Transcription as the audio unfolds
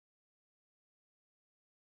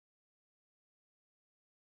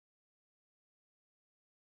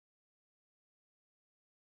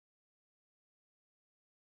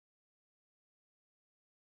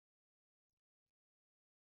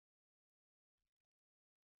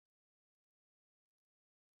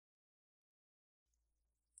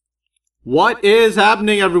What is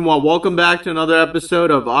happening, everyone? Welcome back to another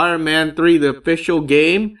episode of Iron Man 3, the official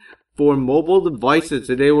game for mobile devices.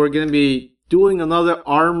 Today we're going to be doing another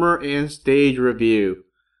armor and stage review.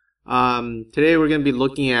 Today we're going to be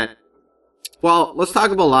looking at, well, let's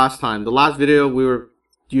talk about last time. The last video we were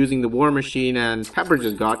using the War Machine and Pepper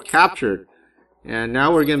just got captured. And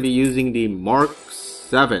now we're going to be using the Mark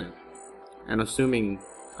VII. And assuming,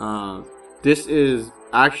 this is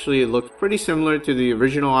actually looks pretty similar to the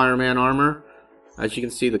original Iron Man armor. As you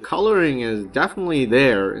can see, the coloring is definitely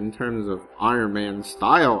there in terms of Iron Man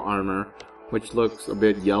style armor, which looks a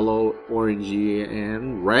bit yellow, orangey,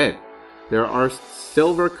 and red. There are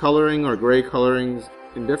silver coloring or gray colorings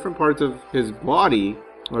in different parts of his body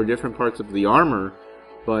or different parts of the armor,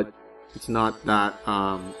 but it's not that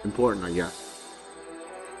important, I guess.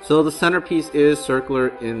 So the centerpiece is circular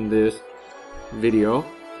in this video,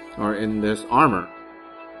 or in this armor.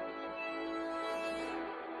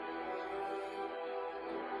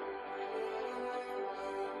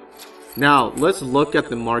 Now, let's look at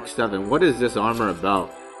the Mark VII. What is this armor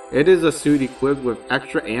about? It is a suit equipped with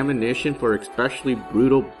extra ammunition for especially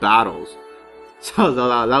brutal battles. So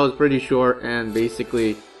that was pretty short, and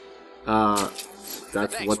basically,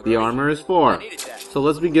 that's what the armor is for. So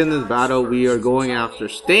let's begin this battle. We are going after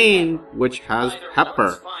Stain, which has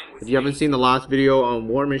Pepper. If you haven't seen the last video on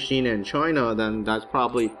War Machine and China, then that's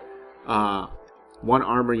probably one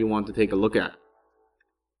armor you want to take a look at.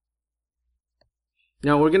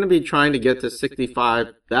 Now we're going to be trying to get to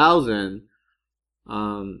 65,000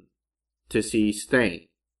 to see Stain.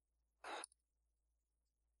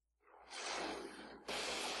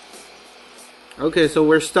 Okay, so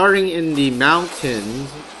we're starting in the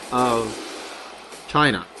mountains of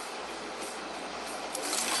China.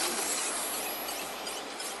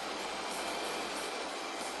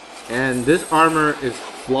 And this armor is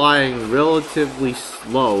flying relatively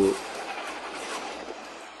slow.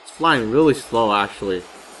 Flying really slow, actually.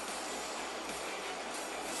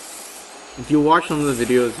 If you watch some of the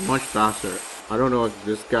videos, it's much faster. I don't know if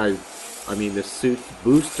this guy, this suit's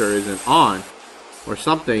booster isn't on or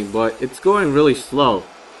something, but it's going really slow.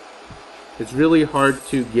 It's really hard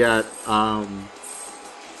to get,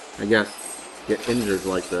 get injured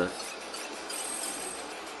like this.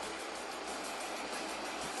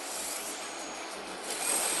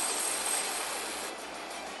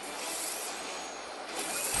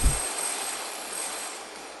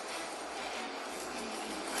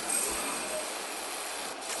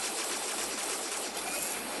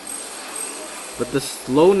 But the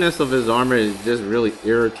slowness of his armor is just really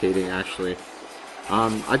irritating, actually.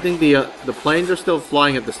 I think the planes are still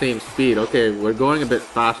flying at the same speed. Okay, we're going a bit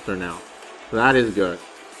faster now. So that is good.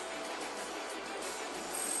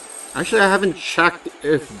 Actually, I haven't checked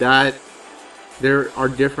if there are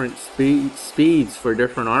different speeds for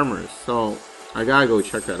different armors. So I gotta go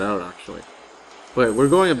check that out, actually. But we're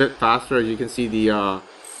going a bit faster. As you can see, the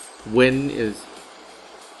wind is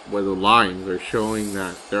where the lines are showing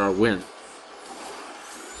that there are winds.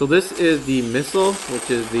 So this is the missile, which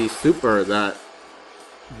is the super that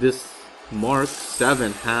this Mark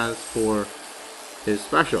VII has for his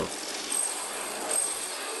special.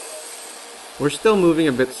 We're still moving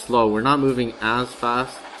a bit slow. We're not moving as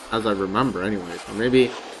fast as I remember anyway. So maybe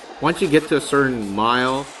once you get to a certain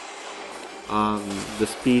mile, the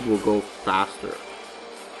speed will go faster.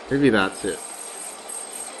 Maybe that's it.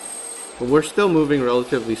 But we're still moving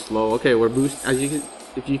relatively slow. Okay, we're as you can.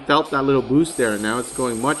 If you felt that little boost there, now it's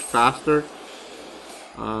going much faster.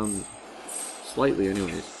 Slightly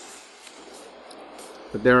anyways.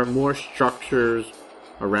 But there are more structures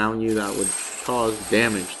around you that would cause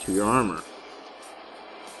damage to your armor.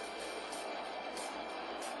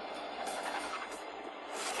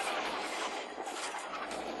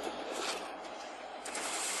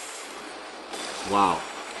 Wow.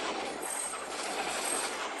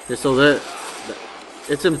 Okay, so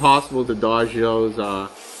it's impossible to dodge those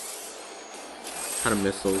kind of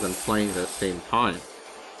missiles and planes at the same time.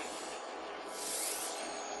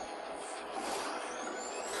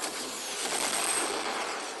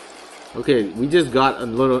 Okay, we just got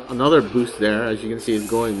another boost there. As you can see, it's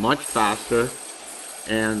going much faster,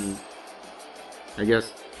 and I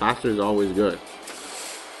guess faster is always good.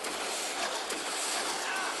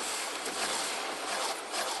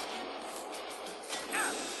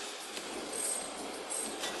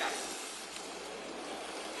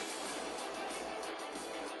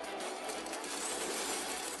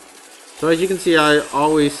 So as you can see, I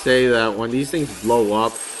always say that when these things blow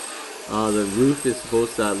up, the roof is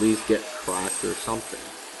supposed to at least get cracked or something.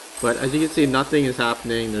 But as you can see, nothing is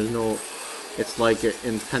happening. There's no, it's like an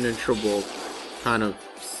impenetrable kind of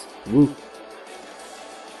roof.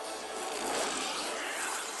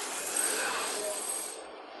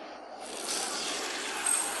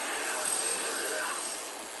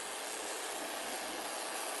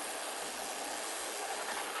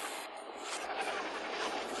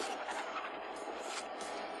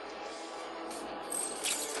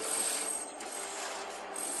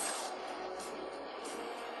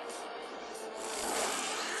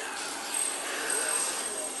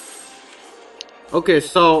 Okay,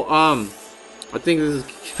 so I think this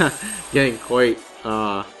is getting quite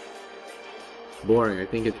boring. I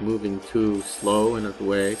think it's moving too slow in a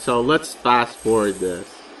way. So let's fast forward this.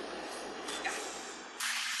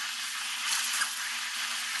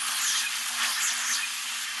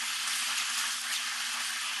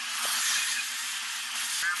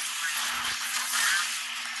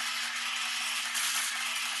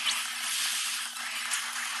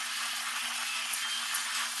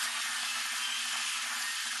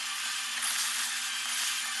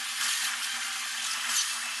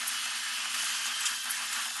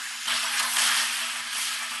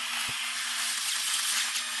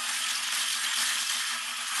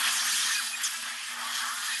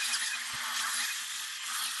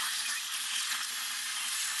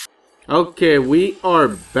 Okay, we are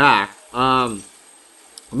back. I'm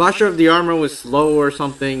not sure if the armor was slow or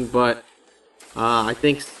something, but I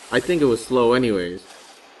think it was slow anyways.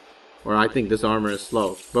 Or I think this armor is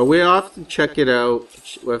slow. But we have to check it out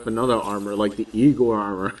with another armor, like the Eagle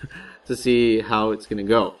armor, to see how it's gonna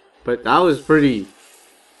go. But that was pretty,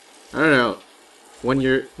 I don't know,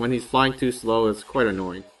 when he's flying too slow, it's quite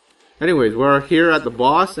annoying. Anyways, we're here at the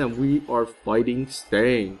boss and we are fighting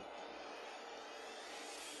Stain.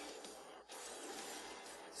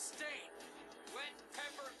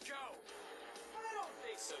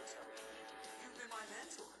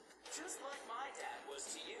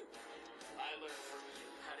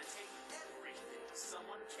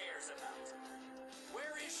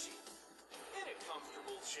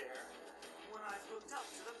 Chair when I've hooked up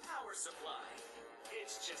to the power supply.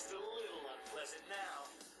 It's just a little unpleasant now,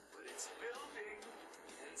 but it's building,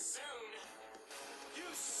 and soon, you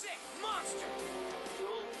sick monster!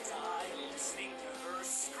 You'll die listening to her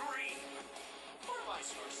scream. Or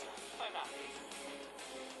vice versa. I'm not making.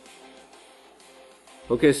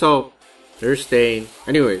 Okay, so there's Stain.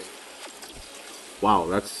 Anyways, wow,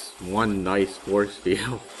 that's one nice force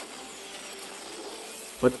field.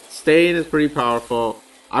 But Stain is pretty powerful.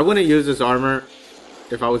 I wouldn't use this armor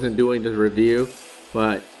if I wasn't doing this review,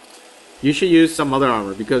 but you should use some other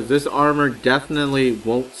armor because this armor definitely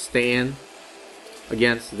won't stand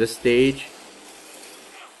against this stage.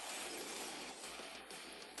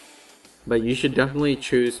 But you should definitely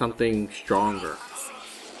choose something stronger.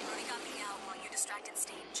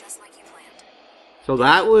 So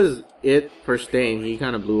that was it for Stain. He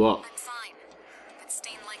kind of blew up.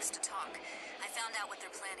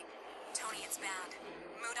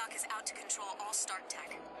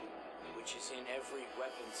 Which is in every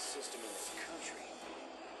weapons system in this country.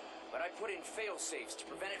 But I put in fail-safes to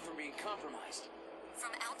prevent it from being compromised.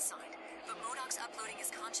 From outside, but Modoc's uploading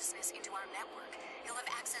his consciousness into our network. He'll have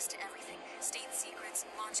access to everything. State secrets,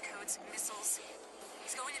 launch codes, missiles.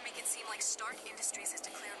 He's going to make it seem like Stark Industries has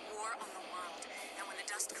declared war on the world. And when the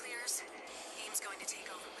dust clears, AIM's going to take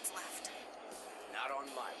over what's left. Not on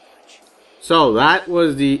my watch. So that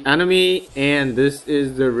was the enemy, and this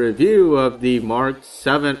is the review of the Mark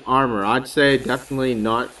VII armor. I'd say definitely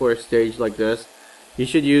not for a stage like this. You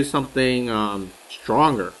should use something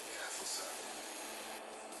stronger.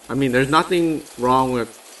 I mean, there's nothing wrong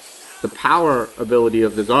with the power ability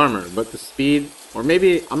of this armor, but the speed, or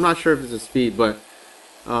maybe, I'm not sure if it's the speed, but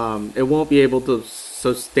it won't be able to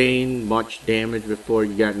sustain much damage before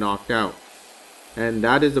you get knocked out. And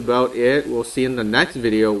that is about it. We'll see in the next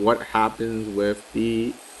video what happens with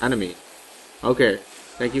the enemy. Okay,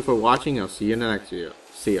 thank you for watching. I'll see you in the next video.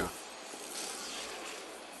 See ya.